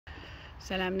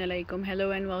Assalamu alaikum.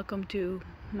 Hello and welcome to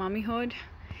Mah'me-hood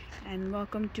and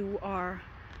welcome to our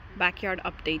backyard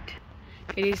update.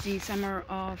 It is the summer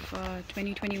of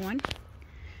 2021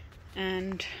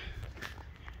 and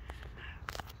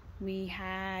we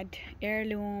had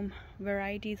heirloom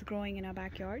varieties growing in our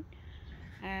backyard.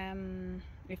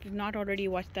 If you've not already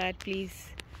watched that, please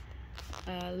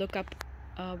look up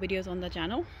videos on the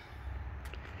channel.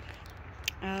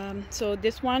 So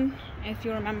this one, if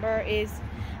you remember, is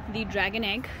the dragon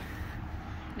egg.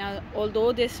 Now,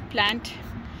 although this plant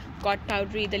got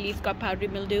powdery, the leaves got powdery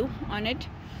mildew on it,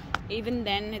 even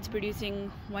then it's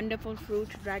producing wonderful fruit.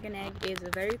 Dragon egg is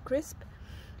a very crisp,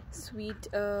 sweet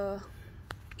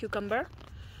cucumber.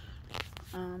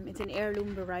 It's an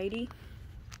heirloom variety,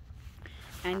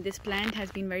 and this plant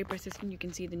has been very persistent. You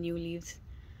can see the new leaves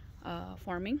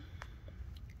forming,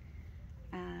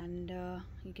 and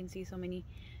you can see so many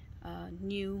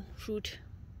new fruit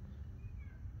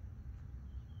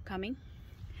coming.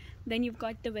 Then you've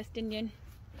got the West Indian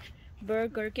burr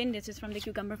gherkin. This is from the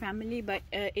cucumber family, but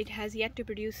it has yet to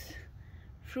produce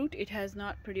fruit. It has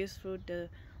not produced fruit. The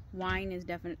vine is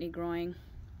definitely growing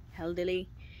healthily.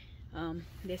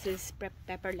 This is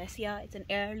pepper lesia. It's an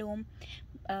heirloom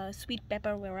sweet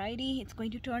pepper variety. It's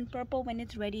going to turn purple when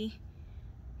it's ready,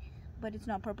 but it's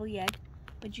not purple yet.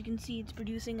 But you can see it's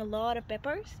producing a lot of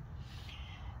peppers.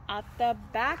 At the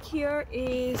back here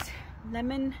is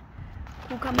lemon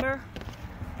cucumber,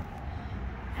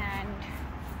 and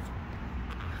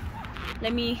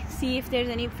let me see if there's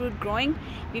any fruit growing.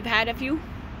 We've had a few.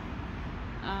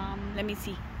 Let me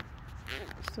see.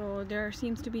 So there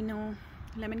seems to be no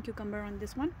lemon cucumber on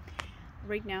this one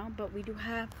right now, but we do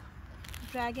have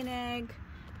dragon egg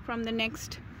from the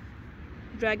next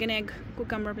dragon egg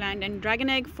cucumber plant, and dragon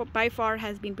egg by far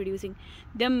has been producing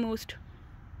the most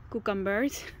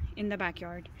cucumbers in the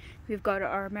backyard. We've got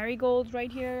our marigolds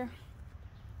right here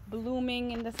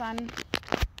blooming in the sun.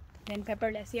 Then pepper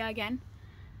lesia again.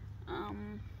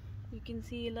 You can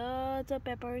see lots of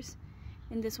peppers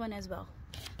in this one as well,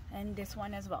 and this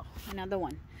one as well, another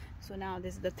one. So now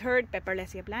this is the third pepper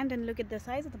lesia plant, and look at the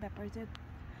size of the peppers. They're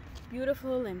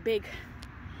beautiful and big.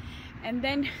 And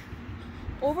then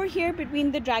over here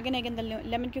between the dragon egg and the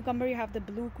lemon cucumber, you have the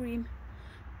blue cream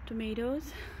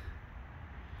tomatoes.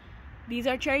 These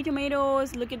are cherry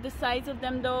tomatoes. Look at the size of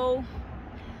them though.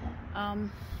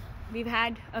 We've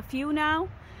had a few now.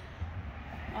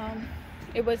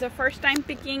 It was a first time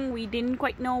picking. We didn't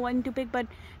quite know when to pick, but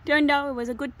turned out it was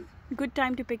a good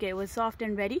time to pick it. It was soft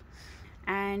and ready,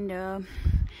 and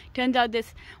turns out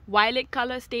this violet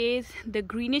color stays. The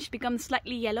greenish becomes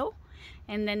slightly yellow,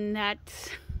 and then that's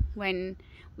when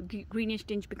greenish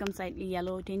tinge becomes slightly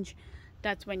yellow tinge.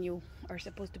 That's when you are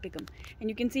supposed to pick them. And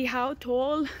you can see how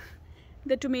tall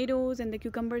the tomatoes and the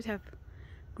cucumbers have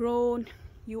grown.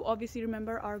 You obviously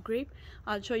remember our grape.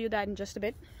 I'll show you that in just a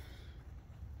bit.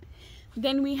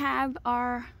 Then we have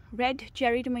our red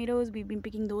cherry tomatoes. We've been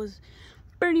picking those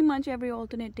pretty much every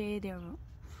alternate day.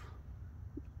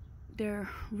 They're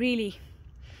really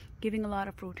giving a lot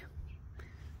of fruit,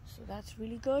 so that's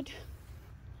really good.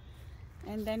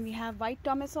 And then we have white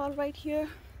tomaso right here.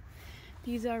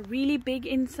 These are really big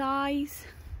in size.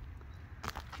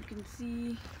 You can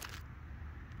see,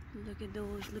 look at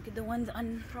those. Look at the ones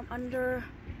from under.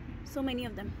 So many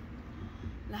of them.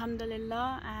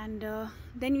 Alhamdulillah. And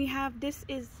then we have, this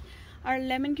is our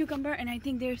lemon cucumber, and I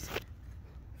think there's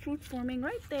fruit forming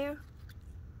right there.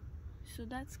 So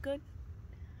that's good.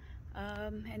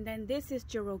 And then this is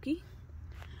Cherokee.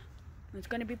 It's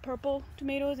going to be purple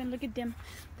tomatoes, and look at them.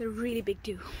 They're really big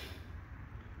too.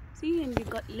 See, and we've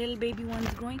got little baby ones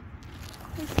growing.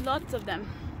 There's lots of them.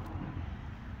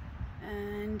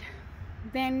 And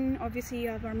then obviously you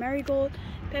have our marigold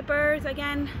peppers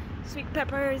again, sweet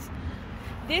peppers.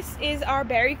 This is our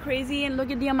berry crazy, and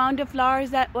look at the amount of flowers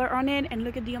that were on it, and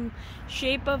look at the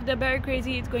shape of the berry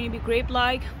crazy. It's going to be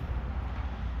grape-like,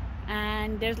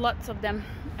 and there's lots of them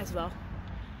as well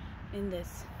in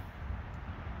this.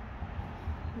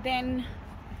 Then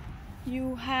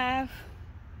you have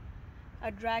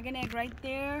a dragon egg right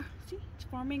there. See, it's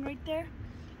forming right there.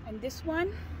 And this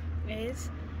one is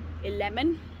a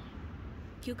lemon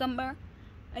cucumber.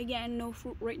 Again, no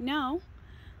fruit right now.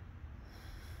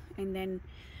 And then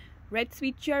red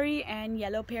sweet cherry and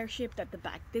yellow pear-shaped at the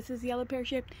back. This is yellow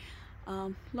pear-shaped.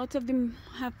 Lots of them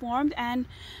have formed, and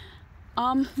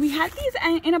we had these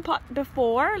in a pot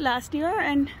before last year,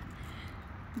 and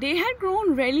they had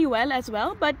grown really well as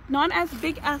well, but not as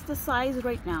big as the size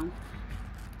right now.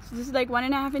 So this is like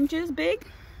 1.5 inches big,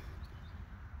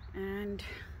 and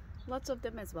lots of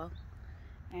them as well.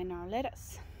 And our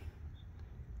lettuce,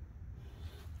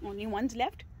 only one's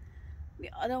left. The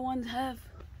other ones have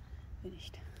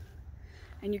finished.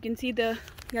 And you can see the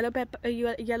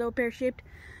yellow pear-shaped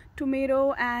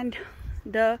tomato and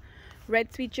the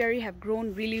red sweet cherry have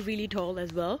grown really tall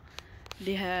as well.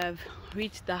 They have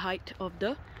reached the height of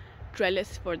the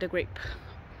trellis for the grape.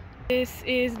 This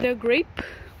is the grape.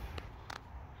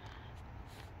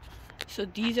 So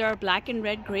these are black and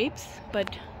red grapes,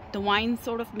 but the wines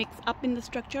sort of mix up in the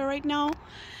structure right now.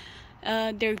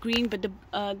 They're green, but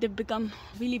they've become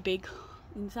really big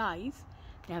in size.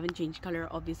 They haven't changed color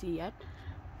obviously yet,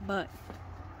 but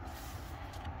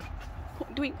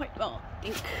doing quite well, I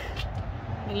think.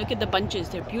 I mean, look at the bunches,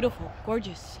 they're beautiful,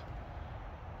 gorgeous.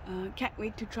 Can't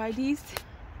wait to try these.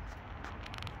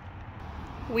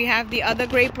 We have the other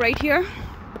grape right here.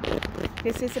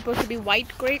 This is supposed to be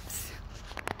white grapes.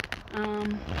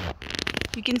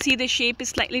 You can see the shape is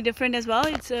slightly different as well.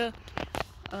 It's a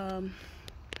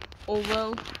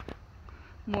oval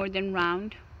more than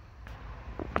round.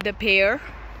 The pear.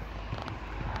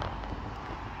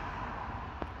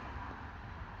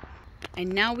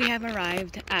 And now we have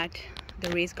arrived at the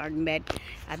raised garden bed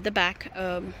at the back,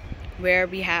 where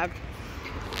we have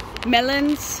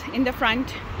melons in the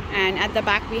front, and at the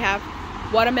back we have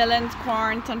watermelons,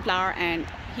 corn, sunflower, and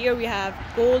here we have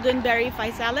golden berry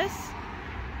physalis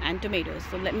and tomatoes.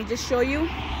 So let me just show you.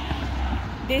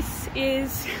 This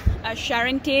is a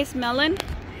Sharon taste melon,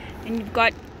 and you've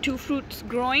got two fruits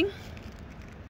growing.